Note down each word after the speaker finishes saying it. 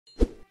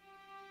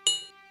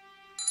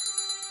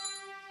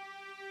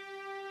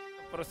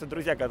Просто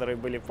друзья, которые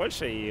были в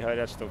Польше, и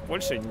говорят, что в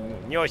Польше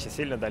не очень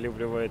сильно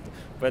долюбливают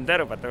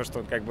Бандеру, потому что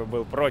он как бы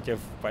был против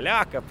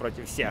поляков,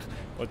 против всех.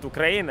 Вот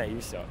Украина и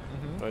все.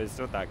 То есть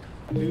вот так.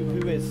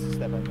 Who is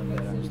Stefan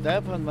Bandera?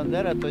 Stefan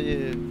Bandera to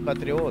jest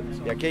patriot,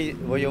 який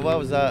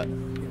воював за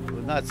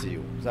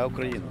націю, за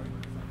Україну.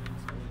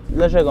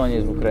 Dlaczego on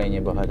jest w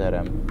Ukrainie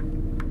bohaterem?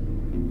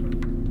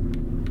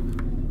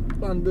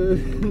 Pan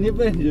nie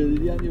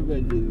będzie, ja nie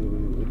będę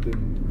o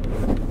tym.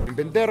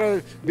 Bandera,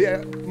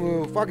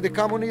 fuck the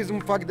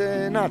communism, fuck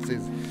the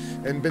Nazis.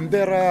 And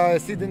Bandera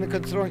sit in the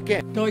concentration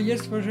camp. To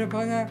jest, proszę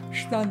pana,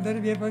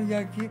 sztandar, wie pan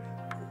jaki?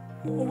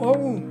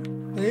 OUN.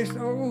 To jest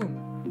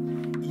OUN.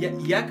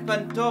 Jak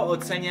pan to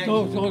ocenia?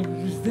 To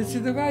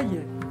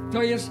zdecydowanie.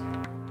 To jest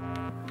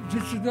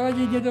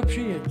zdecydowanie nie do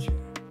przyjęcia.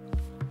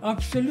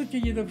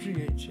 Absolutnie nie do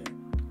przyjęcia.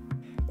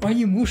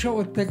 Oni muszą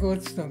od tego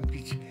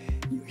odstąpić.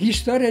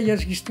 Historia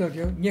jest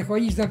historią. Niech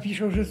oni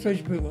zapiszą, że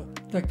coś było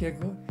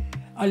takiego,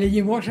 ale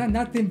nie można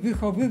na tym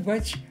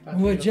wychowywać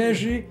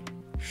młodzieży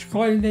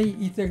szkolnej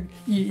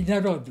i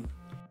narodu.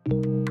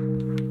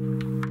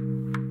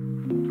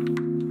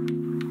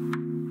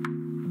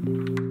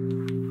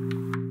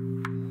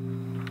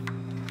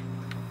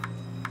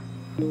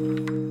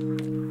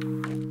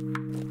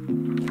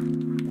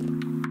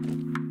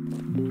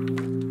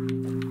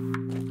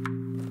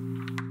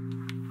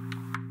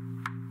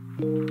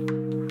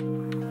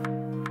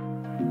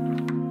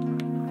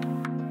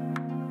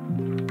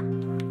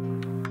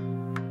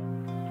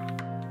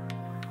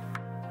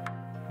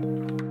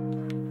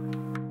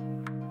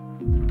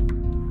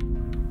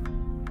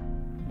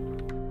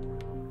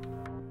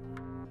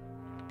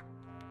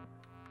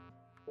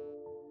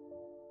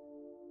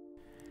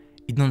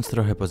 Idąc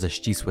trochę poza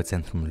ścisłe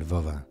centrum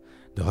Lwowa,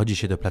 dochodzi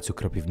się do placu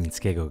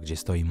Kropiwnickiego, gdzie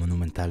stoi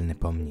monumentalny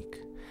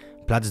pomnik.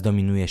 Plac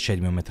dominuje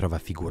 7-metrowa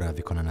figura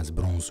wykonana z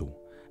brązu,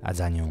 a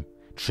za nią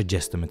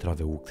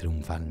 30-metrowy łuk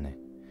triumfalny.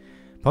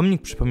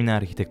 Pomnik przypomina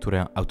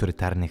architekturę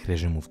autorytarnych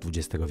reżimów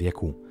XX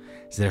wieku.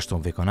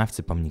 Zresztą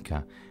wykonawcy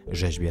pomnika,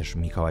 rzeźbiarz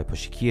Mikołaj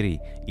Posikiri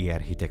i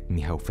architekt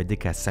Michał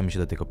Fedyka, sami się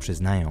do tego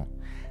przyznają.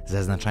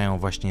 Zaznaczają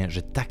właśnie,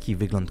 że taki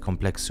wygląd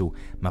kompleksu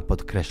ma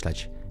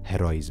podkreślać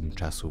heroizm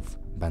czasów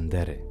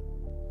Bandery.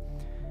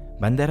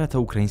 Bandera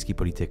to ukraiński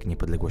polityk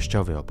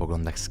niepodległościowy o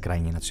poglądach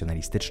skrajnie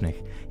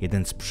nacjonalistycznych,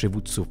 jeden z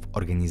przywódców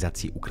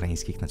organizacji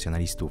ukraińskich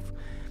nacjonalistów.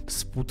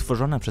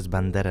 Współtworzona przez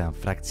Banderę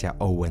frakcja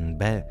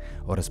OUNB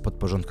oraz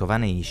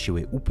podporządkowane jej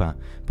siły UPA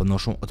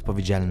ponoszą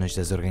odpowiedzialność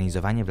za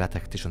zorganizowanie w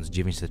latach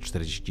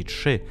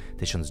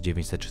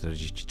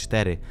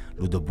 1943-1944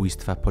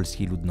 ludobójstwa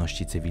polskiej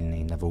ludności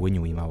cywilnej na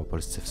Wołyniu i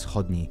Małopolsce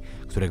Wschodniej,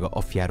 którego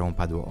ofiarą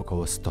padło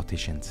około 100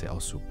 000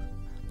 osób.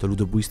 To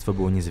ludobójstwo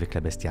było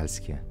niezwykle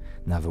bestialskie.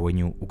 Na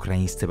Wołyniu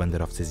ukraińscy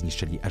banderowcy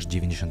zniszczyli aż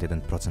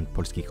 91%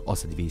 polskich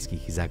osad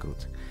wiejskich i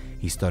zagród.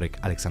 Historyk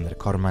Aleksander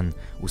Korman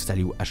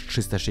ustalił aż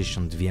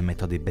 362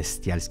 metody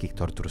bestialskich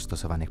tortur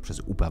stosowanych przez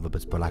UPA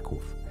wobec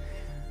Polaków.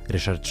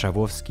 Ryszard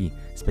Szawłowski,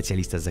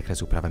 specjalista z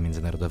zakresu prawa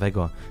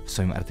międzynarodowego, w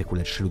swoim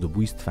artykule 3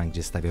 ludobójstwa,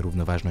 gdzie stawia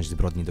równoważność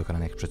zbrodni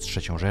dokonanych przez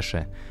III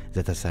Rzeszę,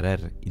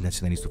 ZSRR i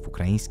nacjonalistów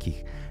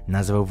ukraińskich,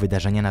 nazwał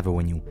wydarzenia na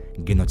Wołyniu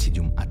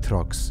genocidium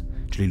atrox,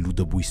 czyli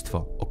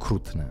ludobójstwo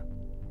okrutne.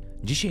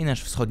 Dzisiaj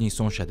nasz wschodni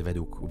sąsiad,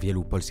 według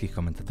wielu polskich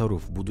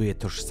komentatorów, buduje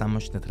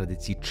tożsamość na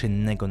tradycji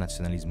czynnego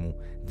nacjonalizmu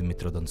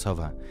Dmytro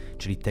Doncowa,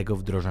 czyli tego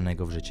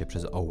wdrożonego w życie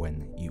przez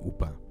OUN i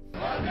UPA.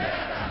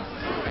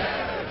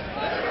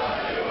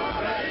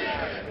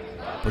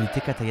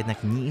 Polityka ta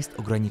jednak nie jest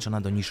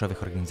ograniczona do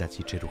niszowych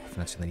organizacji czy ruchów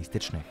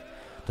nacjonalistycznych.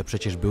 To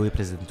przecież były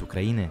prezydent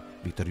Ukrainy,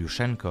 Wiktor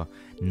Juszenko,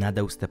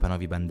 nadał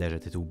Stepanowi Banderze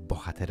tytuł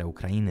bohatera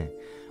Ukrainy.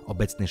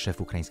 Obecny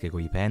szef ukraińskiego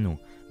IPN-u,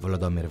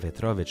 Wolodomyr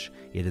Wetrowicz,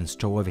 jeden z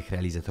czołowych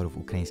realizatorów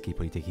ukraińskiej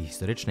polityki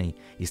historycznej,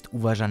 jest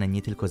uważany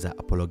nie tylko za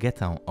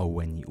apologetę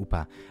OUN i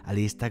UPA,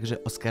 ale jest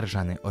także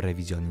oskarżany o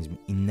rewizjonizm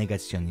i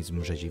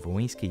negacjonizm rzezi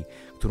wołyńskiej,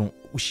 którą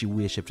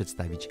usiłuje się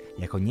przedstawić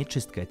jako nie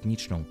czystkę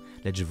etniczną,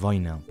 lecz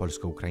wojnę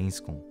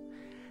polsko-ukraińską.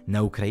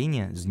 Na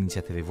Ukrainie z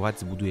inicjatywy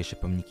władz buduje się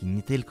pomniki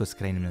nie tylko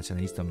skrajnym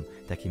nacjonalistom,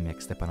 takim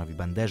jak Stepanowi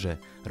Banderze,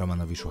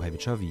 Romanowi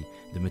Szuchewiczowi,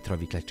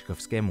 Dmytrowi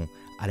Klaczykowskiemu,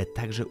 ale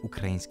także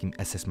ukraińskim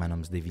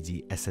SS-manom z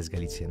dywizji SS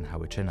Galicjan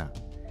Hałyczyna.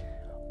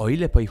 O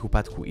ile po ich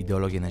upadku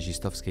ideologie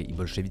nazistowskie i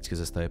bolszewickie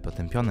zostały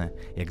potępione,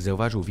 jak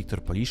zauważył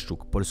Wiktor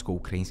Poliszczuk,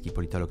 polsko-ukraiński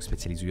politolog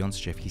specjalizujący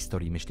się w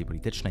historii myśli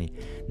politycznej,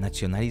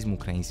 nacjonalizm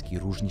ukraiński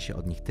różni się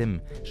od nich tym,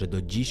 że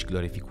do dziś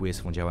gloryfikuje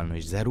swą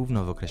działalność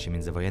zarówno w okresie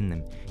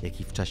międzywojennym,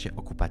 jak i w czasie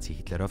okupacji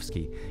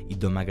hitlerowskiej i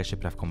domaga się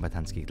praw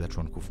kombatanckich dla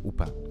członków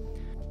UPA.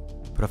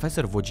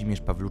 Profesor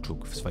Włodzimierz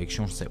Pawluczuk w swojej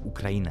książce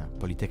Ukraina,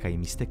 polityka i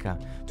mistyka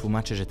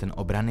tłumaczy, że ten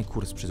obrany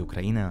kurs przez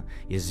Ukrainę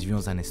jest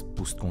związany z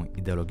pustką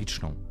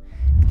ideologiczną.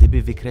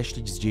 Gdyby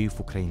wykreślić z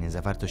dziejów Ukrainy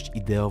zawartość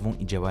ideową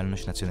i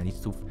działalność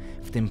nacjonalistów,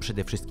 w tym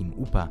przede wszystkim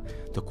UPA,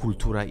 to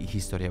kultura i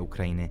historia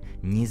Ukrainy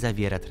nie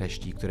zawiera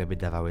treści, które by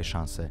dawały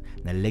szansę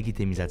na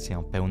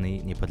legitymizację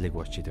pełnej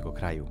niepodległości tego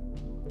kraju.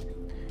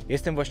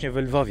 Jestem właśnie w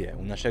Lwowie,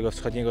 u naszego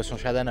wschodniego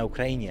sąsiada na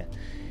Ukrainie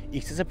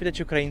i chcę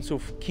zapytać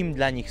Ukraińców, kim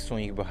dla nich są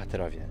ich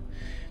bohaterowie.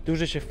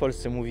 Dużo się w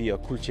Polsce mówi o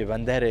kulcie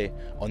Bandery,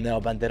 o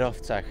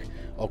neobanderowcach,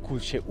 o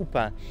kulcie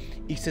UPA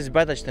i chcę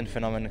zbadać ten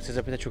fenomen, chcę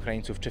zapytać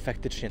Ukraińców, czy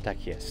faktycznie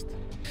tak jest.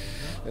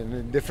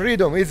 The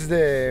freedom is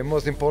the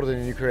most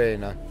important in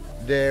Ukraine.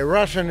 The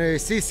Russian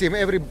system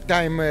every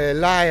time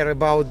lie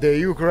about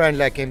the Ukraine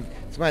like a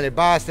smelly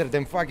bastard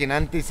and fucking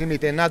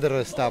anti-Semite and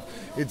other stuff.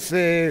 It's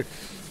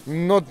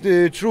not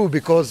true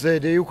because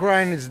the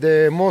Ukraine is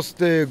the most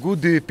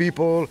good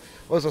people.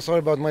 Also, sorry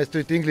about my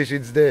street English.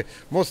 It's the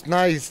most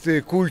nice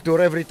culture.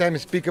 Every time I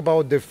speak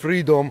about the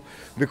freedom,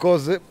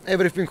 because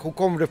everything who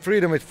come the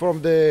freedom is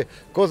from the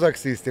Cossack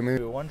system. We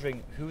were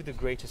wondering who the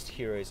greatest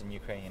heroes in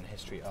Ukrainian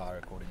history are,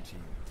 according to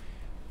you.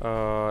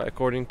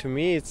 According to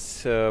me,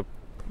 it's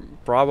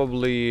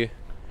probably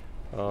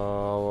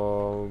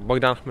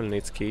Bogdan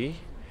Khmelnytsky.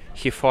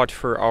 He fought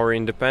for our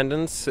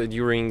independence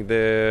during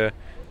the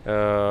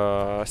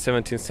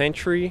 17th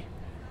century,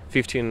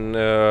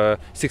 16th,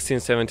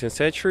 17th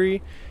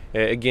century,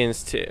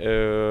 against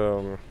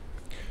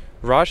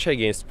Russia,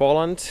 against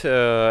Poland,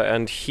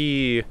 and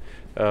he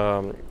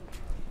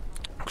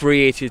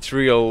created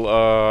real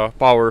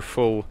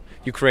powerful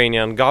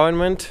Ukrainian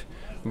government.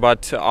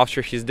 But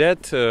after his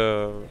death,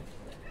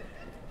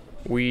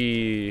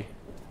 we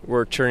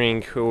were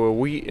turning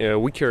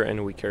weaker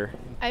and weaker.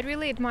 I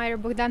really admire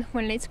Bogdan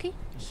Khmelnytsky.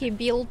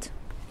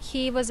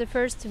 He was the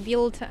first to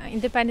build an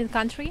independent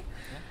country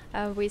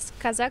with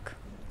Kazakh,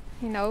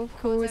 you know,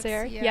 who was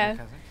there. Yeah.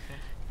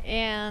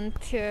 And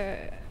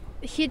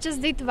he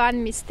just did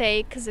one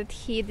mistake, that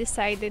he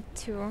decided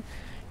to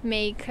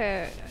make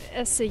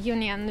as a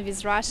union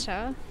with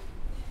Russia.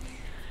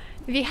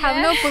 We have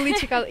no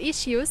political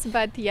issues,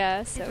 but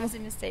yeah, so it was a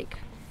mistake.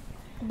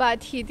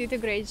 But he did a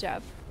great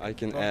job. I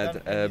can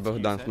add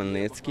Bogdan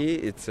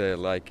Khmelnytsky. It's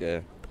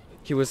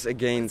he was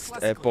against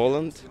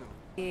Poland.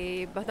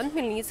 Bogdan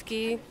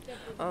Khmelnytsky,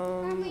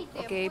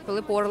 okay,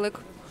 Philip Orlik,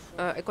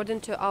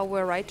 according to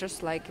our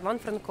writers like Ivan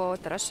Franko,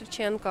 Taras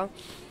Shevchenko,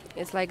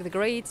 it's like the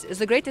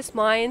greatest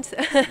minds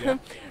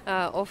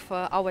of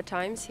our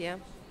times, yeah.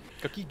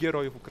 Каких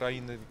героев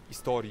Украины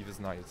истории вы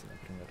знаете,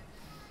 например?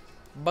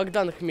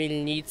 Богдан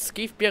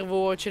Хмельницкий в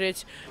первую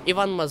очередь,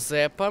 Иван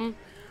Мазепа.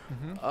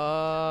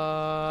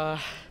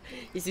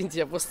 Извините,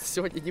 я просто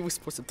сегодня не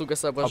выспался, туго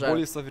соображаю. А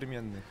более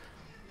современные?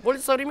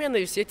 Более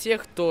современные все те,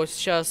 кто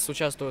сейчас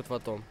участвует в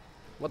АТО.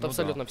 Вот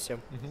абсолютно все.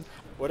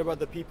 What about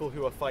the people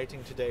who are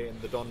fighting today in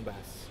the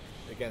Donbass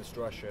against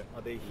Russia?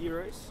 Are they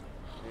heroes?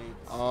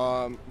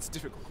 It's a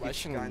difficult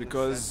question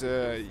because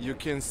you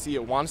can see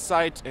one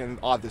side and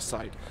other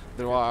side.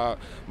 There are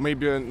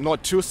maybe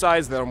not two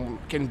sides, there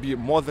can be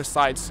more the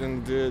sides,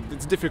 and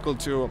it's difficult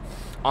to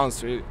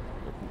answer.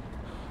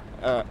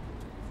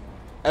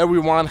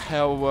 Everyone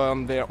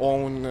have their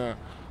own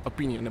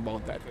opinion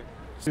about that.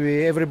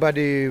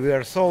 Everybody, we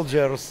are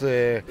soldiers.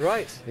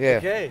 Right. Yeah.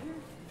 Okay.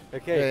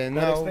 Okay. That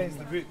now, explains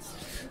the boots.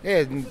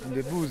 Yeah,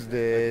 the boots,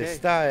 the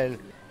style.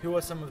 Who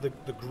are some of the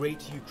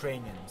great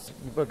Ukrainians?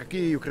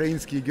 Какие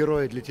украинские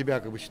герои для тебя,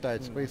 как бы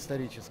считаются,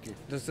 по-исторически?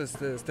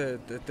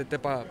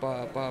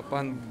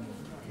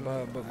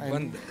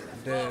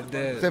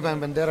 Степан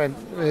Бандера,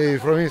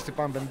 from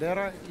Степан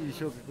Бандера, и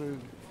еще какой...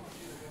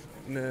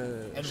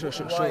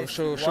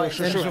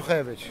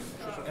 Шухевич.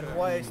 And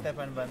why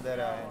Stepan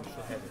Bandera and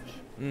Shuhevich?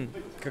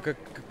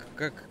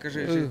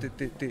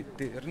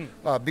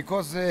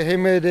 Because he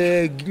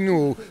made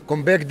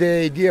come back the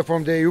idea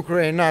from the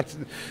Ukraine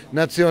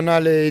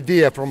national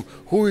idea from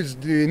who is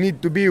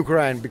need to be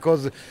Ukraine,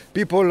 because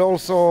people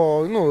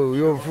also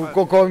you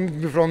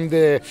come from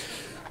the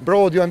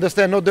abroad, you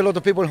understand, not a lot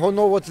of people who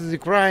know what is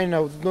Ukraine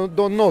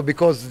don't know,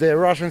 because the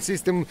Russian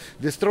system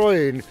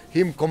destroyed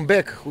him. Come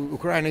back,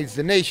 Ukraine is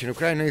the nation,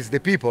 Ukraine is the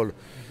people.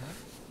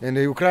 And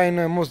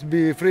Ukraine must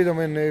be freedom,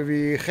 and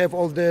we have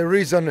all the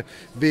reason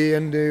be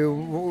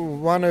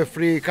one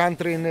free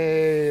country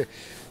in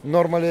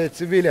normal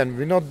civilian.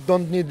 We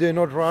don't need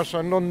not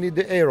Russia, don't need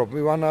the Europe.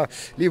 We wanna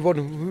live what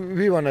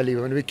we wanna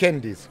live, and we can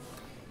this.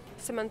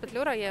 Semen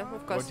Petlura, yeah,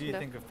 of course. What do you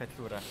think of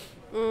Petlura?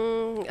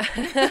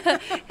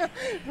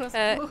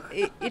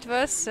 It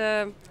was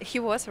he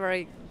was a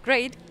very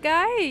great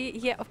guy.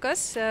 Yeah, of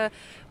course.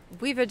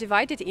 We were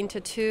divided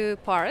into two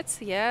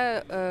parts,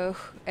 yeah,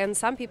 and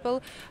some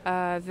people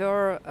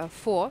were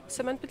for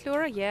Semen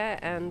Petlura, yeah,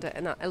 and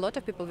a lot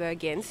of people were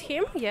against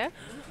him, yeah.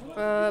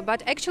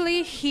 But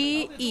actually,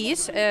 he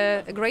is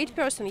a great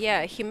person,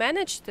 yeah. He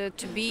managed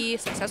to be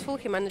successful.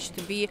 He managed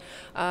to be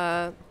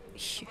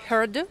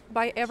heard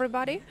by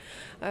everybody.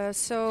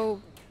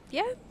 So,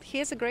 yeah, he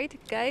is a great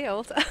guy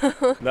also.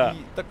 Да.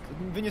 Так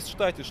вы не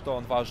считаете, что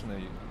он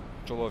важный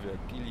человек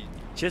или?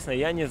 Честно,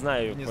 я не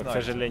знаю, к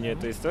сожалению,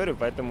 эту историю,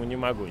 поэтому не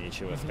могу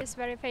ничего сказать. He's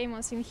very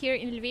famous in here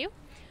in Lviv,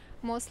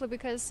 mostly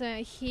because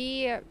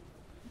he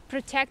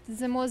protected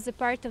the most the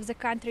part of the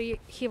country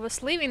he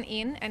was living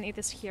in, and it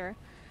is here.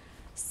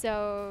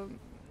 So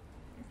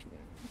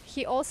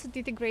he also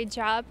did a great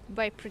job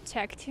by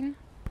protecting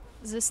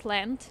this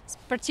land,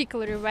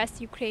 particularly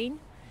West Ukraine,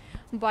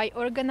 by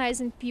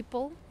organizing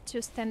people to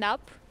stand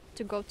up,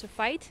 to go to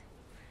fight,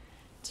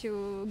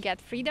 to get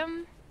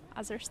freedom,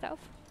 other stuff.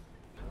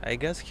 I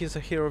guess he's a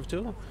hero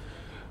too,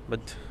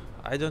 but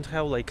I don't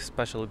have like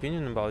special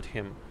opinion about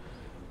him.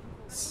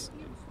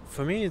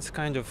 For me, it's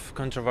kind of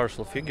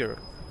controversial figure.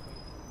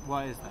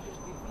 Why is that?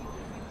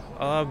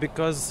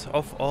 Because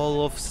of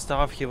all of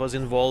stuff he was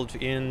involved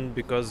in,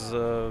 because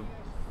all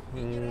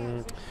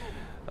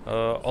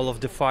of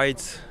the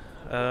fights.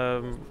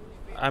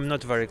 I'm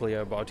not very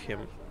clear about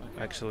him,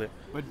 actually.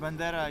 But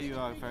Bandera, you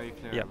are very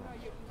clear. Yeah.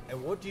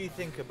 And what do you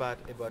think about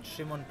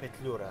Szymon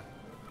Petlura?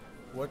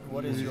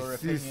 What is your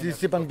opinion?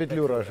 Степан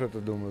Петлюра, что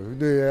ты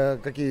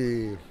думаешь?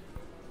 Какие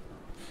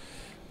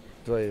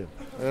твои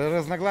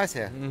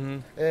разногласия?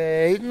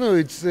 No,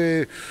 it's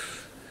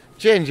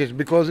changes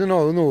because in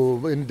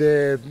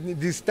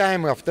this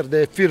time after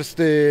the first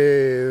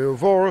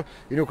war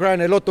in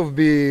Ukraine, a lot of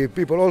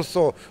people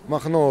also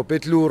Machno,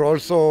 Petlur,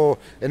 also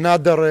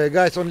another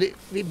guys only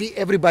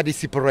everybody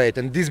separate,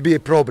 and this be a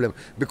problem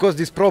because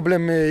this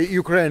problem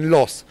Ukraine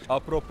lost. А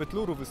про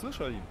Петлюру вы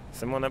слышали?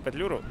 Симона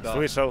Петлюру? Да.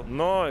 Слышал,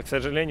 но, к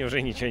сожалению,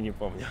 уже ничего не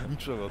помню.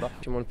 Ничего, да?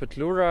 Szymon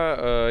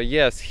Petlura,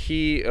 yes,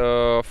 he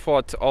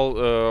fought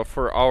all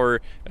for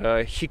our.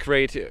 He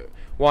created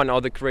one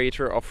of the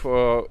creator of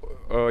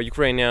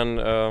Ukrainian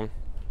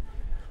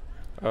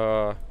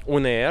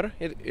UNR.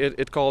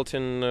 It called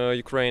in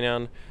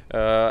Ukrainian,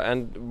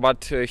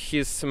 but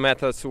his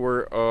methods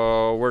were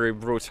very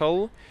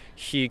brutal.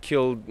 He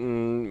killed.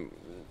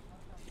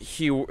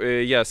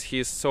 Yes,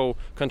 he's so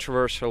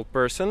controversial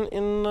person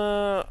in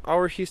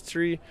our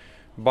history,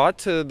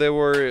 but there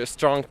were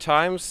strong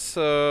times,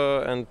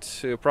 and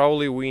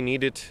probably we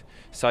needed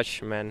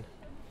such men.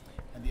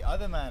 And the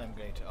other man I'm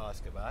going to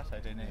ask about, I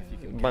don't know if you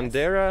can guess.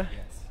 Bandera.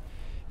 Yes.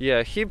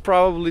 Yeah, he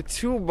probably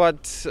too,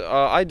 but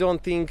I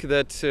don't think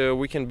that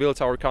we can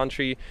build our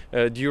country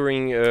we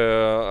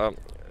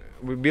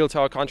built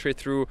our country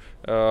through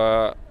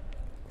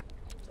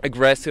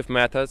aggressive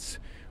methods.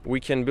 We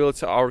can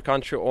build our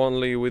country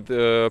only with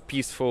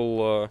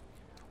peaceful,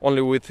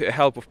 only with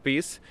help of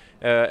peace,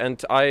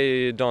 and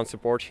I don't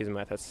support his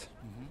methods.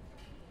 Mm-hmm.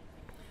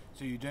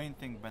 So you don't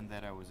think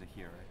Bandera was a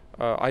hero?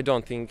 I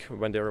don't think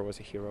Bandera was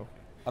a hero.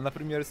 А,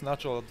 например, с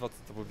начала 20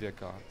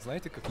 века,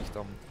 знаете каких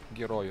там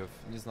героев?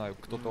 Не знаю,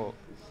 кто-то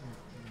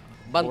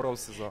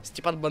боролся за...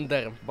 Степан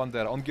Бандера.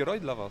 Бандера. Он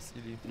герой для вас?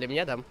 Или... Для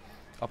меня, да.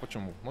 А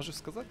почему? Можешь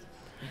сказать?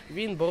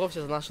 Він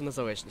боровся за нашу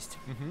незалежність.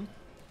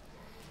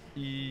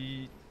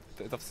 И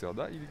это все,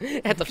 да?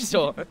 Это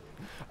все.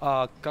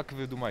 А как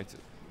вы думаете,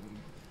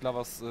 для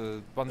вас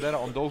Бандера,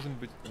 он должен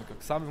быть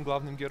как самым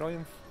главным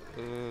героем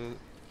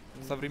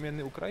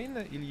современной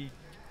Украины? Или,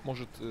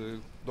 может,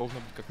 должно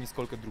быть как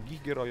несколько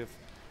других героев?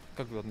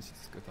 Как вы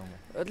относитесь к этому?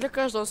 Для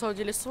каждого, на самом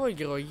деле, свой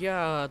герой.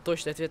 Я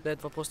точный ответ на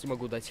этот вопрос не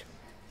могу дать.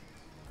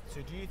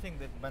 So do you think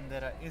that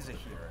Bandera is a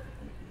hero?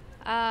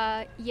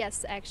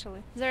 Yes,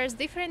 actually. There's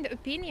different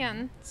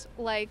opinions,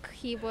 like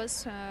he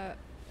was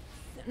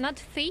not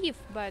thief,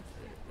 but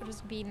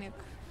разбойник.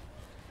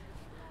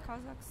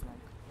 Kazakhs, like.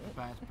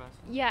 Bad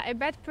person? Yeah, a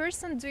bad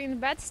person doing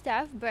bad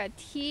stuff, but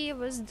he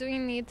was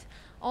doing it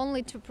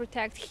only to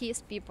protect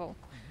his people.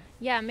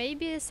 Yeah,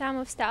 maybe some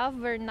of stuff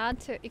were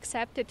not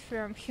accepted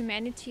from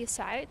humanity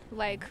side,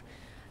 like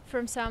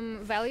from some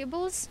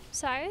valuables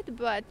side,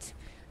 but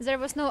there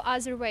was no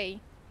other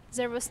way.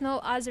 There was no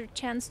other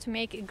chance to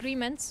make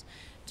agreements,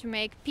 to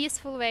make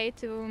peaceful way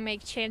to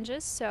make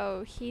changes,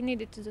 so he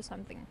needed to do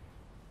something.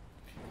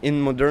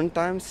 In modern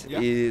times,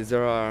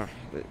 there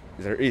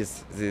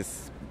is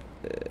this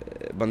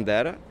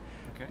Bandera,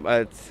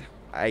 but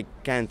I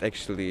can't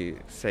actually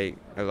say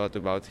a lot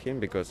about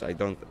him because I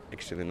don't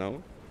actually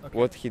know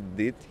what he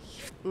did.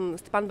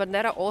 Stepan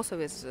Bandera also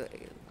is a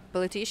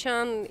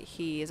politician.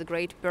 He is a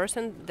great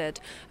person that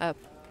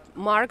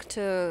marked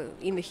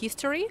in the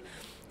history.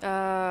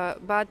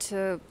 But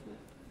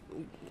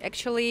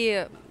actually,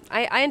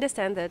 I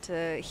understand that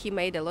he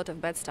made a lot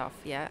of bad stuff,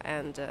 yeah,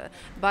 and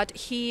but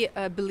he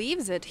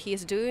believes that he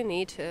is doing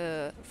it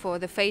for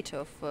the fate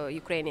of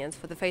Ukrainians,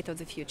 for the fate of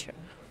the future.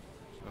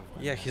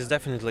 Yeah, he's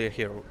definitely a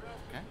hero.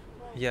 Okay.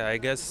 Yeah, I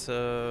guess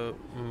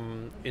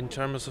in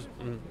terms of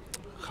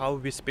how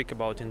we speak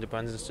about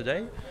independence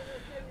today,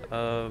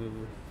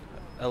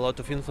 a lot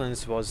of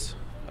influence was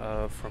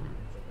from...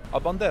 А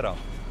Бандера?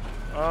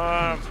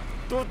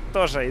 Тут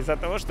тоже из-за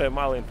того, что я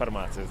мало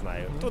информации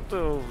знаю. Тут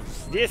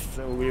здесь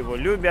его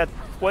любят,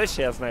 в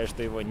Польше я знаю,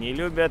 что его не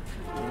любят,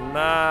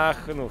 на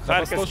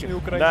Харьковской,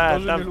 да,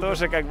 там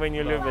тоже как бы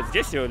не любят,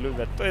 здесь его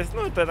любят. То есть,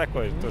 это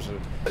такое тоже.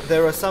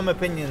 There are some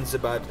opinions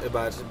about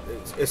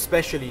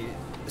especially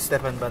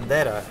Stepan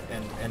Bandera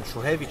and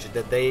Shuhevich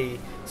that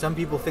some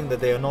people think that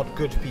they are not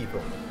good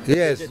people.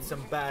 Yes. They did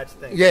some bad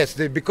things. Yes,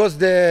 because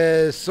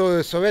the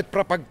Soviet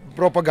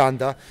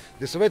propaganda,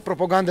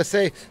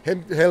 say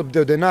help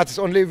the Nazis.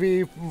 Only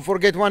we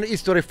forget one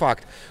history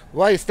fact.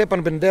 Why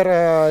Stepan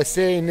Bandera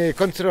say in a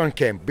concentration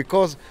camp?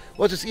 Because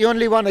he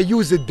only want to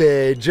use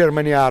the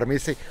German army. He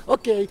say,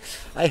 okay,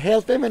 I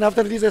help them, and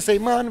after this I say,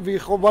 man, we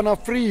want to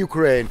free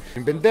Ukraine.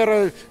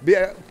 Bandera,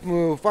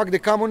 fuck the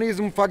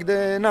communism, fuck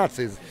the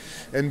Nazis.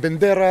 and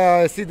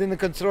Bandera sit in a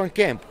concentration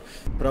camp.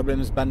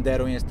 Problem z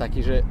Banderą jest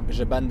taki,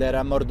 że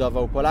Bandera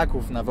mordował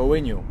Polaków na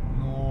Wołyniu.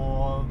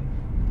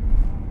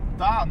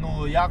 Так,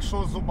 ну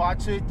якщо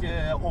побачить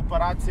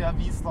операція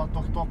Вісла,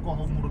 то хто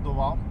кого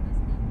мордував?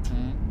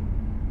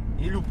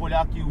 Ілю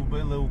поляки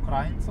вбили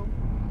українців?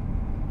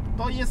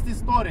 То є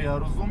історія,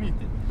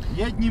 розумієте?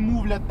 Єдні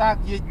мовлять так,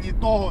 єдні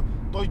того,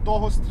 той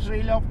того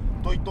стріляв,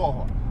 той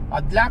того.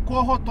 А для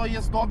кого то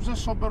є добре,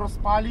 щоб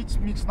розпалити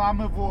між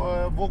нами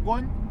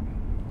вогонь?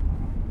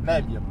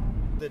 Не wiem.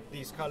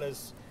 These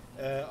colors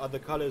are the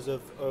colors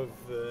of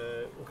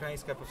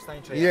Ukraińska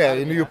Powstańcza.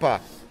 Yeah, in UPA.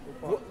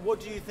 What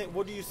do you think?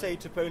 What do you say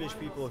to Polish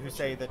people who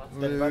say that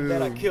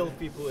Bandera killed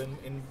people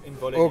in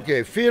Volhynia?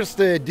 Okay, first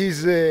this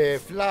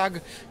flag,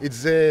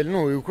 it's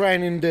no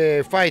Ukrainian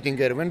fighting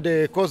here. When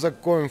the Cossack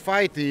go and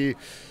fight, he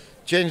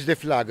change the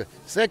flag.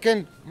 Second,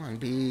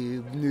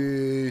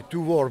 to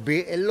war, be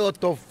a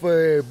lot of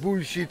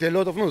bullshit, a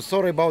lot of, no,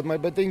 sorry about my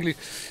bad English,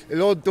 a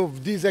lot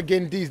of this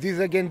against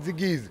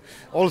this.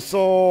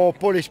 Also,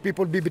 Polish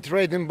people be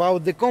betrayed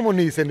about the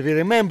communists, and we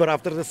remember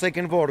after the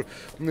Second War,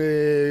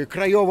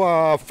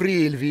 Krajowa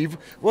free Lviv.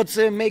 What's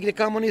make the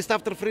communists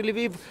after free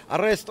Lviv?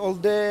 Arrest all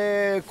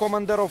the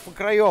commander of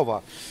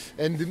Krajova.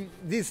 And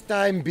this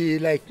time be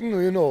like,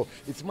 you know,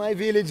 it's my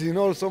village and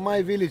also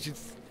my village,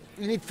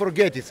 you need to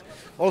forget it.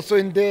 Also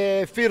in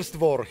the first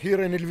war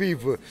here in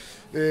Lviv,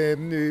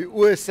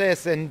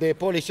 USS and the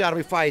Polish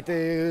army fight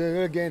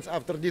against,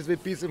 after this we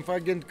peace and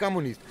fight against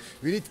communists.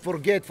 We need to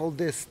forget all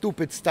the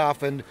stupid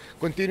stuff and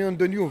continue on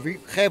the new. We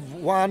have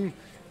one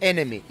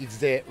enemy, it's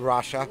the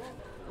Russia.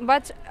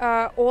 But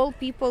all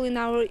people in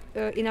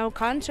our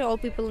country, all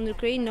people in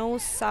Ukraine know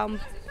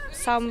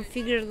some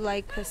figures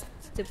like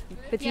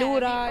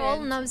Petlura. Yeah, we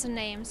all know the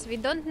names. We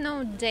don't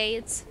know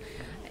dates.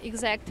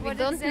 Exactly. We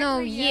don't know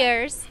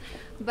years,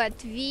 but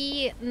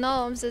we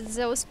know that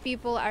those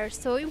people are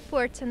so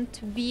important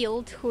to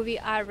build who we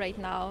are right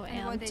now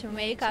and to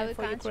make our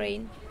for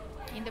Ukraine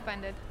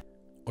independent.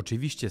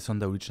 Oczywiście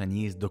Sonda Uliczna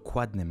nie jest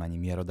dokładnym ani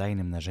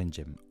miarodajnym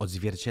narzędziem,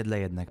 odzwierciedla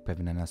jednak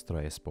pewne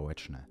nastroje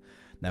społeczne.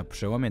 Na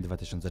przełomie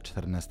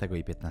 2014 i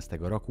 2015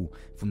 roku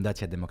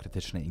Fundacja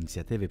Demokratycznej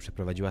Inicjatywy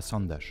przeprowadziła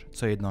sondaż,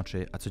 co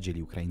jednoczy, a co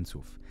dzieli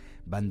Ukraińców.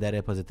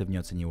 Banderę pozytywnie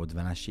oceniło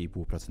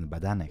 12,5%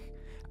 badanych,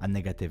 a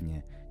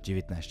negatywnie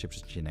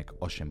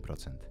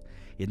 19,8%.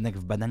 Jednak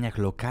w badaniach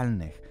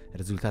lokalnych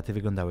rezultaty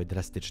wyglądały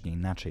drastycznie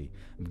inaczej.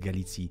 W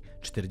Galicji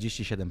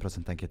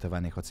 47%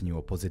 ankietowanych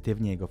oceniło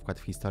pozytywnie jego wkład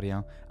w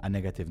historię, a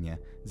negatywnie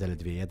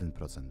zaledwie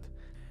 1%.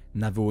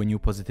 Na Wołyniu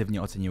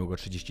pozytywnie oceniło go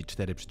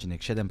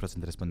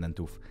 34,7%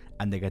 respondentów,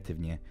 a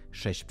negatywnie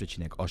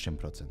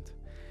 6,8%.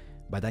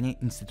 Badanie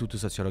Instytutu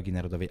Socjologii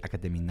Narodowej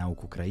Akademii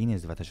Nauk Ukrainy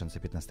z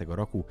 2015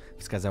 roku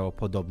wskazało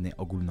podobny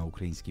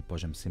ogólnoukraiński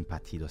poziom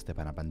sympatii do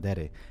Stepana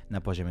Bandery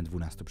na poziomie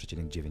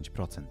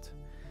 12,9%.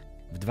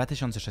 W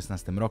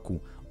 2016 roku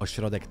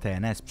ośrodek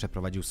TNS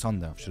przeprowadził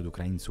sondę wśród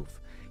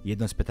Ukraińców.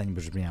 Jedno z pytań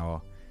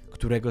brzmiało: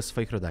 którego z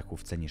swoich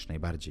rodaków cenisz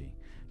najbardziej?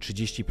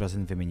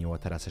 30% wymieniło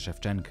Tarasę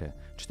Szewczenkę,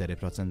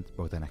 4%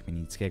 Bogdana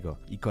Chmielnickiego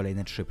i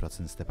kolejne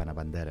 3% Stepana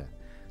Banderę.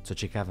 Co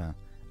ciekawe,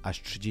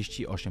 aż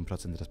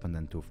 38%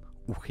 respondentów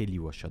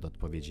uchyliło się od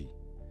odpowiedzi.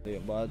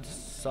 But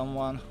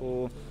someone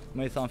who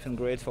made something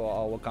great for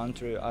our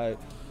country, I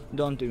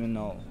don't even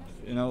know.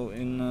 You know,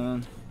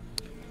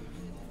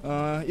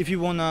 if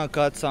you wanna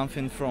cut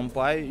something from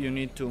pie, you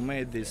need to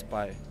make this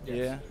pie. Yes.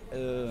 Yeah.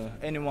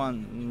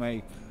 Anyone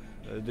make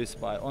this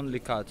pie. Only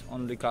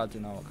cut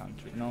in our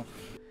country. You know.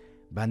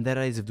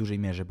 Bandera jest w dużej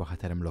mierze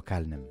bohaterem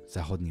lokalnym,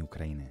 zachodniej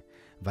Ukrainy.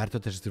 Warto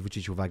też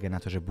zwrócić uwagę na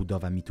to, że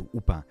budowa mitu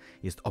UPA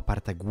jest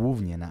oparta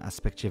głównie na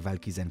aspekcie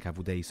walki z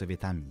NKWD i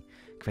Sowietami.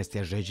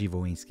 Kwestia rzezi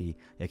wołyńskiej,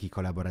 jak i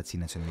kolaboracji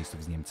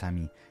nacjonalistów z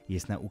Niemcami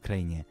jest na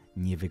Ukrainie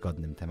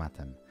niewygodnym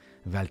tematem.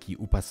 Walki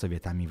UPA z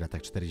Sowietami w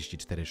latach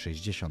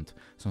 44-60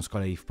 są z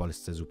kolei w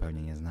Polsce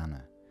zupełnie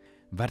nieznane.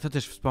 Warto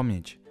też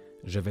wspomnieć,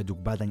 że według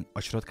badań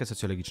Ośrodka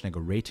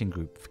Socjologicznego Rating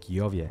Group w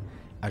Kijowie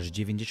aż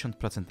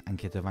 90%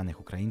 ankietowanych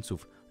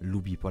Ukraińców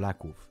lubi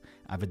Polaków,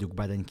 a według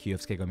badań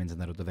Kijowskiego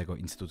Międzynarodowego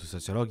Instytutu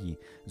Socjologii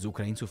z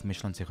Ukraińców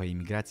myślących o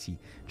emigracji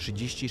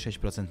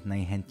 36%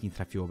 najchętniej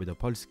trafiłoby do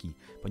Polski,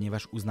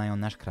 ponieważ uznają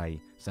nasz kraj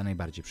za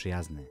najbardziej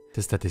przyjazny.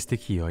 Te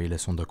statystyki, o ile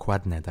są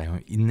dokładne, dają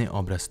inny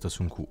obraz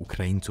stosunku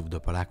Ukraińców do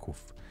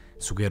Polaków.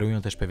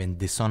 Sugerują też pewien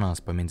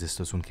dysonans pomiędzy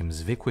stosunkiem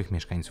zwykłych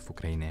mieszkańców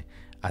Ukrainy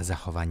a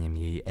zachowaniem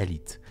jej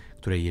elit,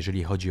 które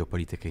jeżeli chodzi o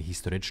politykę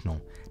historyczną,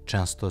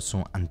 często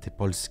są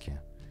antypolskie.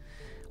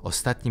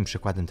 Ostatnim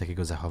przykładem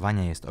takiego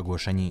zachowania jest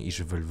ogłoszenie,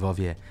 iż w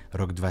Lwowie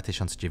rok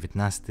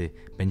 2019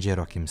 będzie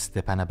rokiem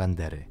Stepana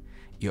Bandery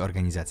i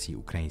organizacji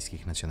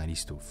ukraińskich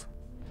nacjonalistów.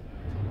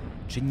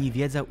 Czy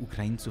niewiedza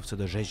Ukraińców co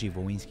do rzezi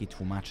wołyńskiej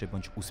tłumaczy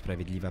bądź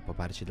usprawiedliwia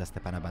poparcie dla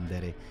Stepana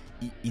Bandery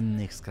i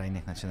innych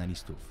skrajnych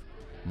nacjonalistów?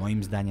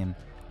 Moim zdaniem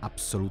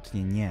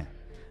absolutnie nie.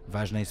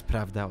 Ważna jest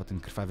prawda o tym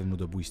krwawym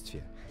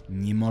ludobójstwie.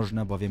 Nie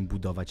można bowiem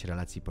budować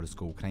relacji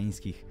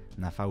polsko-ukraińskich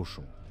na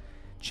fałszu.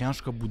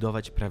 Ciężko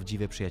budować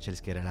prawdziwe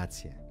przyjacielskie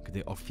relacje,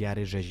 gdy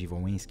ofiary rzezi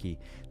wołyńskiej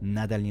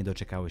nadal nie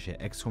doczekały się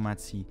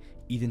ekshumacji,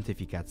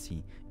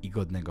 identyfikacji i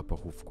godnego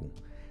pochówku.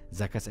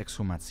 Zakaz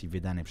ekshumacji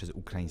wydany przez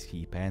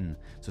ukraiński IPN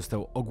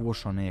został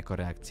ogłoszony jako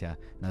reakcja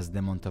na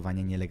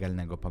zdemontowanie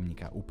nielegalnego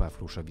pomnika UPA w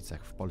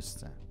Ruszowicach w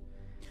Polsce.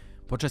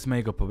 Podczas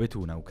mojego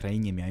pobytu na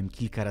Ukrainie miałem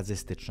kilka razy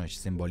styczność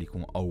z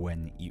symboliką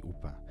OUN i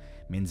UPA.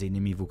 Między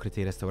innymi w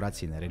ukrytej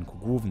restauracji na rynku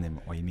głównym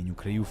o imieniu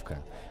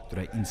Kryjówka,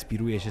 która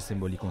inspiruje się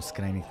symboliką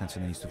skrajnych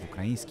nacjonalistów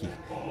ukraińskich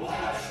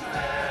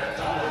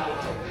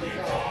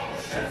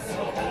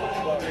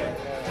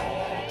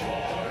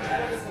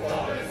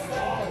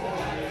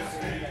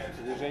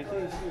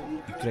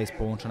i która jest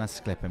połączona z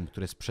sklepem,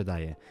 który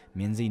sprzedaje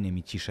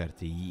m.in.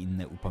 t-shirty i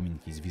inne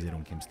upominki z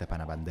wizerunkiem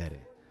Stepana Bandery.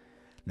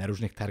 Na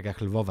różnych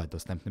targach Lwowa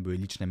dostępne były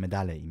liczne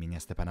medale imienia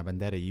Stepana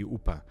Bandery i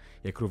UPA,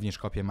 jak również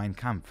kopie Mein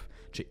Kampf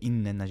czy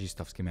inne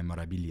nazistowskie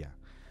memorabilia.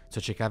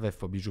 Co ciekawe, w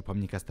pobliżu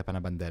pomnika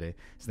Stepana Bandery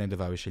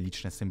znajdowały się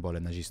liczne symbole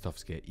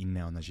nazistowskie i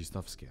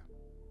neonazistowskie.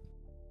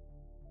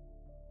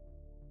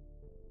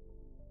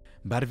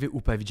 Barwy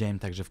UPA widziałem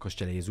także w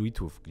kościele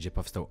jezuitów, gdzie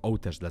powstał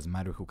ołtarz dla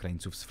zmarłych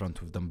Ukraińców z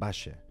frontu w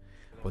Donbasie.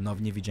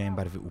 Ponownie widziałem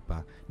barwy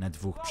UPA na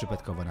 2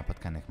 przypadkowo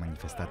napotkanych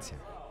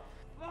manifestacjach.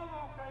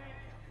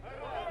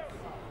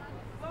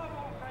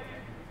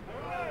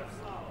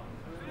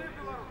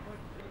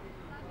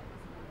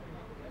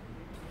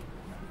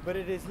 But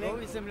it is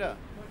linked.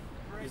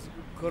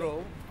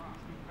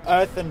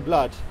 Earth and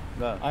blood.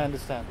 I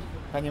understand.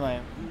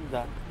 Понимаю.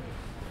 Да.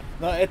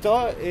 No,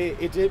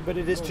 but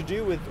it is to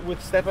do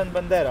with Stepan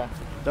Bandera.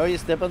 To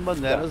jest Stepan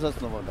Bandera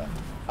zasnował, tak.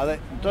 Ale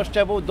to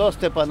ще був до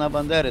Степана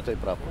Бандери той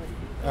прапор.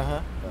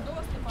 Aha.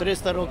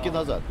 300 років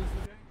назад.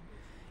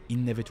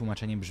 Inne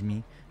wytłumaczenie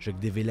brzmi, że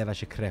gdy wylewa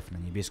się krew na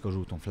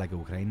niebiesko-żółtą flagę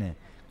Ukrainy,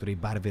 której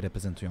barwy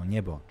reprezentują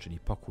niebo, czyli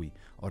pokój,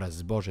 oraz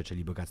zboże,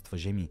 czyli bogactwo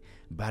ziemi,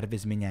 barwy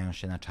zmieniają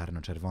się na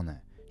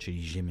czarno-czerwone,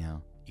 czyli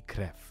ziemia i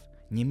krew.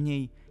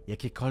 Niemniej,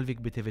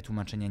 jakiekolwiek by te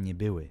wytłumaczenia nie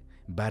były,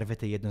 barwy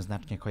te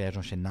jednoznacznie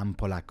kojarzą się nam,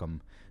 Polakom,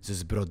 ze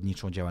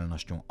zbrodniczą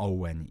działalnością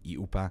OUN i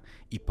UPA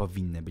i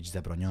powinny być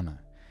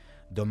zabronione.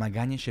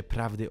 Domaganie się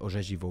prawdy o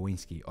rzezi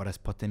wołyńskiej oraz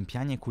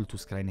potępianie kultu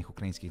skrajnych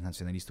ukraińskich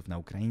nacjonalistów na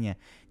Ukrainie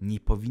nie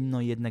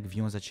powinno jednak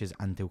wiązać się z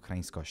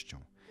antyukraińskością.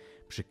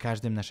 Przy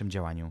każdym naszym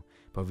działaniu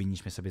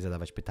powinniśmy sobie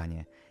zadawać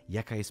pytanie,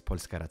 jaka jest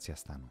polska racja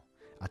stanu,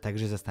 a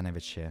także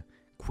zastanawiać się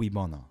cui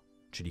bono,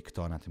 czyli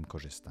kto na tym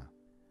korzysta.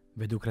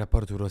 Według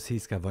raportu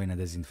Rosyjska wojna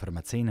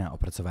dezinformacyjna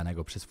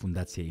opracowanego przez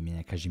Fundację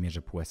imienia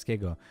Kazimierza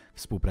Pułaskiego w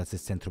współpracy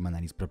z Centrum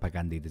Analiz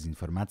Propagandy i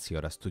Dezinformacji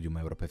oraz Studium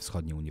Europy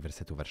Wschodniej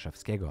Uniwersytetu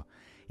Warszawskiego,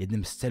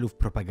 jednym z celów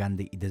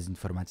propagandy i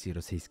dezinformacji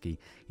rosyjskiej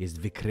jest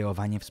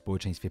wykreowanie w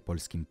społeczeństwie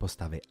polskim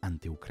postawy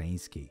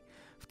antyukraińskiej.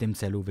 W tym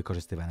celu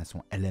wykorzystywane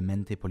są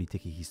elementy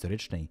polityki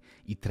historycznej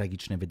i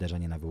tragiczne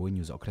wydarzenia na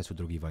Wołyniu z okresu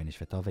II wojny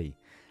światowej,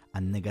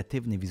 a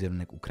negatywny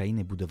wizerunek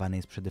Ukrainy budowany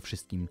jest przede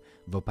wszystkim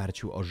w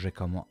oparciu o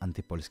rzekomo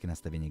antypolskie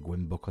nastawienie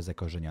głęboko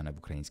zakorzenione w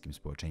ukraińskim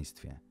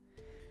społeczeństwie.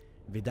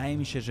 Wydaje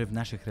mi się, że w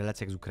naszych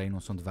relacjach z Ukrainą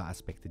są 2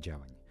 aspekty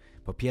działań.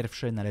 Po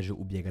pierwsze, należy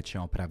ubiegać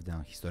się o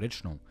prawdę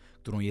historyczną,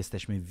 którą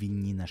jesteśmy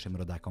winni naszym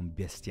rodakom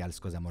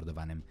bestialsko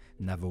zamordowanym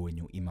na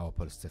Wołyniu i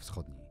Małopolsce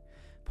Wschodniej.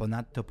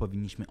 Ponadto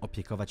powinniśmy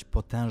opiekować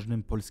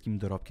potężnym polskim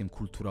dorobkiem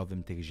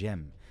kulturowym tych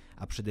ziem,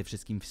 a przede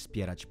wszystkim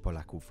wspierać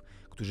Polaków,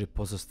 którzy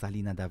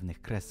pozostali na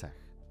dawnych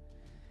kresach.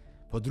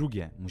 Po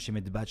drugie,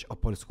 musimy dbać o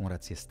polską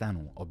rację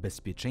stanu, o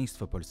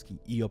bezpieczeństwo Polski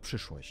i o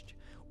przyszłość.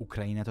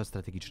 Ukraina to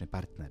strategiczny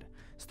partner,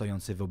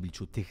 stojący w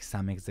obliczu tych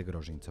samych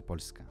zagrożeń co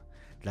Polska.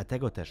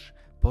 Dlatego też,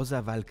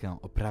 poza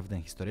walką o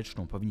prawdę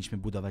historyczną, powinniśmy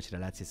budować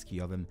relacje z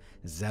Kijowem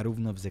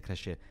zarówno w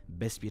zakresie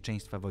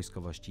bezpieczeństwa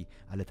wojskowości,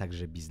 ale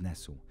także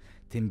biznesu.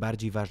 Tym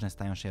bardziej ważne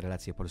stają się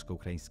relacje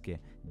polsko-ukraińskie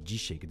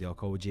dzisiaj, gdy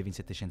około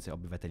 900 000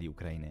 obywateli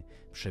Ukrainy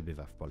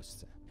przebywa w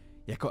Polsce.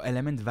 Jako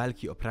element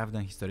walki o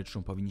prawdę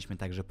historyczną powinniśmy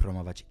także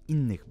promować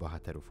innych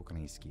bohaterów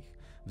ukraińskich.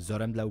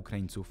 Wzorem dla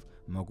Ukraińców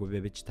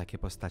mogłyby być takie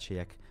postacie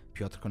jak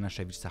Piotr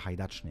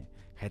Konaszewicz-Sahajdaczny,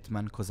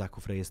 hetman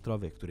kozaków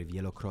rejestrowych, który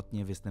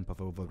wielokrotnie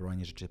występował w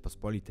obronie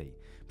Rzeczypospolitej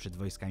przed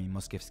wojskami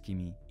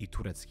moskiewskimi i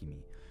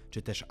tureckimi,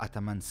 czy też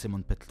ataman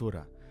Szymon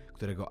Petlura,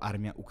 którego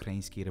armia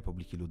Ukraińskiej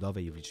Republiki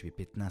Ludowej w liczbie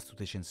 15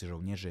 000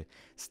 żołnierzy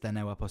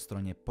stanęła po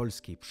stronie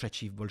polskiej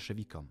przeciw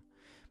bolszewikom.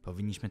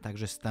 Powinniśmy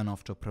także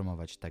stanowczo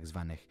promować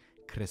tzw.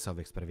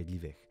 kresowych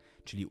sprawiedliwych,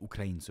 czyli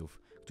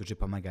Ukraińców, którzy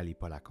pomagali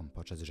Polakom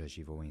podczas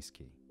rzezi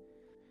wołyńskiej.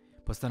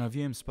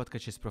 Postanowiłem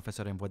spotkać się z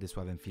profesorem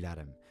Władysławem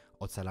Filarem,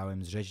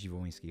 ocalałym z rzezi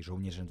wołyńskiej,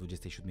 żołnierzem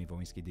 27.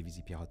 Wołyńskiej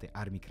Dywizji Piechoty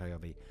Armii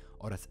Krajowej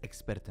oraz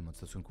ekspertem od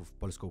stosunków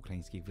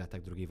polsko-ukraińskich w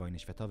latach II wojny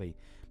światowej,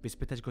 by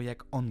spytać go,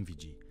 jak on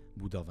widzi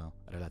budowę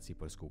relacji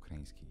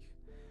polsko-ukraińskich.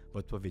 W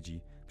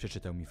odpowiedzi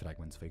przeczytał mi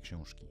fragment swojej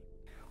książki.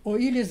 O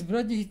ile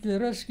zbrodnie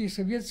hitlerowskie i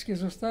sowieckie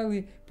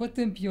zostały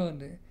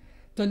potępione,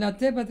 to na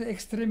temat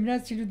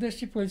eksterminacji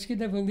ludności polskiej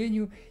na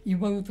Wołyniu i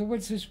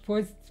Małopolsce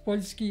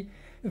Polski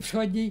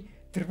Wschodniej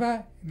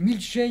trwa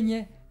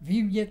milczenie w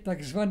imię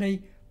tak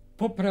zwanej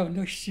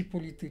poprawności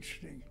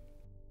politycznej.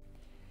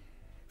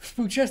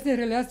 Współczesne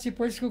relacje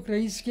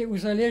polsko-ukraińskie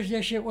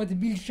uzależnia się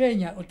od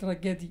milczenia o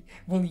tragedii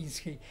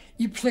wolyńskiej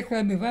i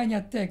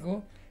przekłamywania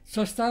tego,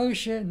 co stało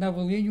się na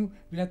Wolyniu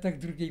w latach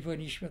II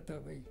wojny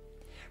światowej.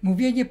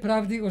 Mówienie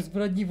prawdy o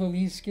zbrodni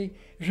wolyńskiej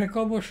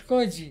rzekomo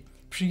szkodzi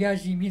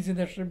przyjaźni między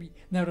naszymi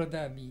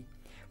narodami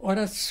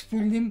oraz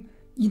wspólnym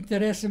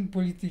interesem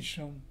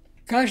politycznym.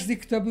 Każdy,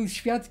 kto był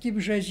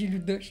świadkiem rzezi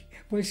ludności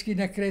polskiej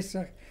na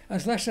Kresach, a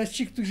zwłaszcza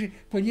ci, którzy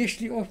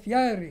ponieśli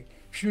ofiary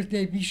wśród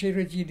najbliższej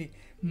rodziny,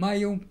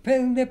 mają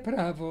pełne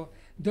prawo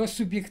do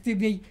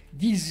subiektywnej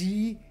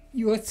wizji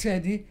i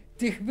oceny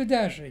tych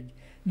wydarzeń,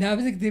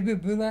 nawet gdyby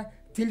była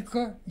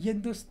tylko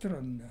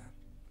jednostronna.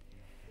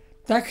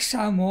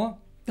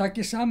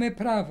 Takie same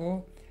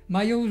prawo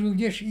mają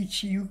również i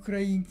ci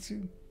Ukraińcy,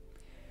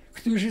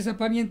 którzy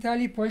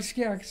zapamiętali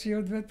polskie akcje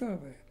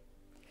odwetowe,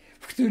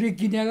 w których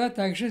ginęła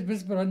także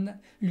bezbronna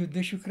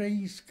ludność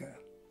ukraińska.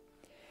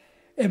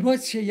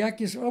 Emocje,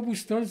 jakie z obu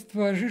stron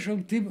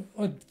towarzyszą tym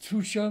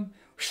odczuciom,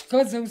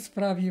 szkodzą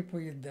sprawie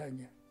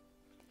pojednania.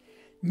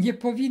 Nie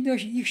powinno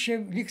ich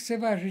się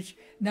lekceważyć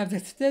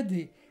nawet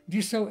wtedy,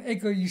 gdy są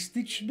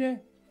egoistyczne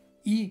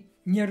i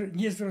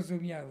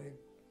niezrozumiałe.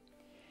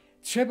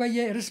 Trzeba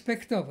je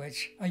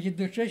respektować, a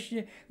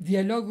jednocześnie w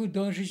dialogu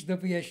dążyć do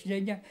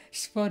wyjaśnienia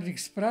spornych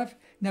spraw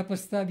na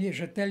podstawie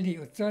rzetelnej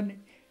oceny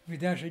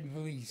wydarzeń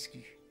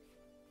wolyńskich.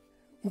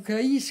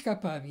 Ukraińska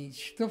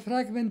pamięć to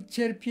fragment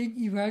cierpień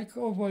i walk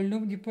o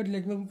wolną,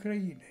 niepodległą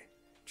Ukrainę.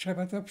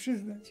 Trzeba to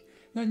przyznać.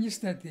 No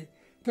niestety,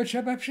 to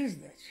trzeba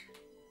przyznać.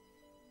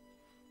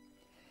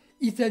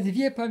 I te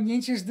dwie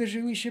pamięcie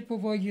zderzyły się po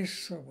wojnie z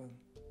sobą.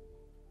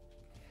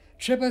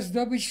 Trzeba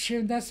zdobyć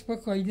się na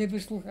spokojne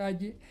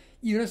wysłuchanie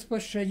i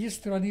rozpatrzenie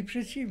strony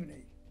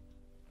przeciwnej.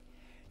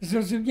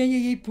 Zrozumienie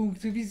jej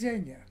punktu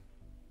widzenia.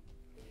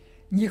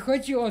 Nie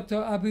chodzi o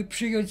to, aby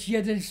przyjąć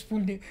jeden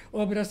wspólny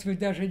obraz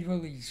wydarzeń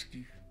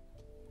wolyńskich.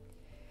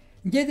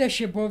 Nie da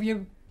się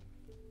bowiem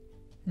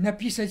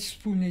napisać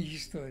wspólnej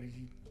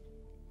historii.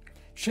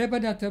 Trzeba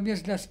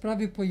natomiast dla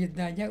sprawy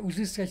pojednania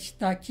uzyskać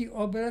taki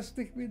obraz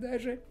tych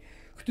wydarzeń,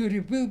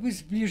 który byłby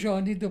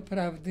zbliżony do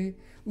prawdy,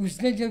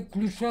 uwzględniał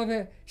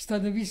kluczowe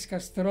stanowiska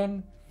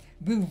stron,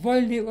 był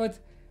wolny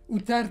od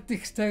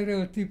utartych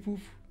stereotypów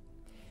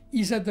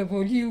i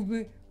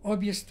zadowoliłby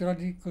obie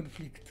strony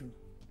konfliktu.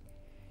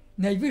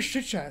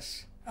 Najwyższy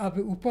czas,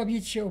 aby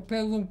upomnieć się o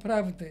pełną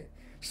prawdę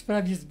w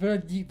sprawie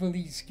zbrodni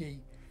wolyńskiej,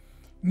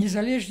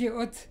 niezależnie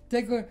od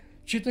tego,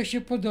 czy to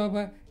się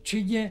podoba,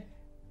 czy nie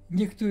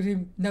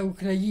niektórym na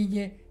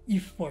Ukrainie i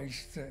w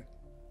Polsce.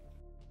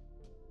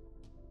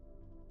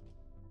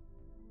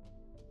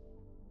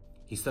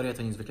 Historia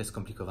to niezwykle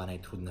skomplikowana i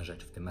trudna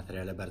rzecz. W tym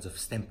materiale bardzo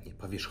wstępnie,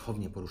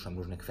 powierzchownie poruszam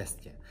różne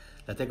kwestie.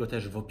 Dlatego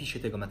też w opisie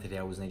tego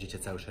materiału znajdziecie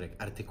cały szereg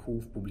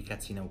artykułów,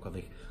 publikacji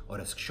naukowych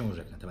oraz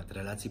książek na temat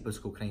relacji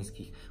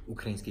polsko-ukraińskich,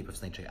 Ukraińskiej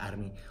Powstańczej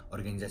Armii,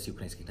 Organizacji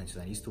Ukraińskich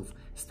Nacjonalistów,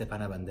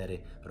 Stepana Bandery,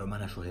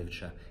 Romana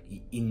Szuchewicza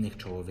i innych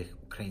czołowych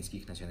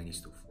ukraińskich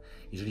nacjonalistów.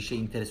 Jeżeli się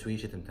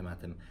interesujecie tym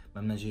tematem,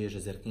 mam nadzieję,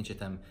 że zerkniecie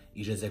tam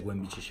i że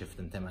zagłębicie się w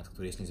ten temat,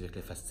 który jest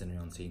niezwykle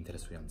fascynujący i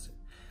interesujący.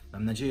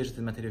 Mam nadzieję, że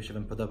ten materiał się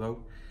Wam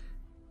podobał.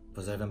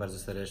 Pozdrawiam bardzo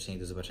serdecznie i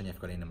do zobaczenia w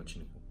kolejnym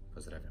odcinku.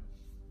 Pozdrawiam.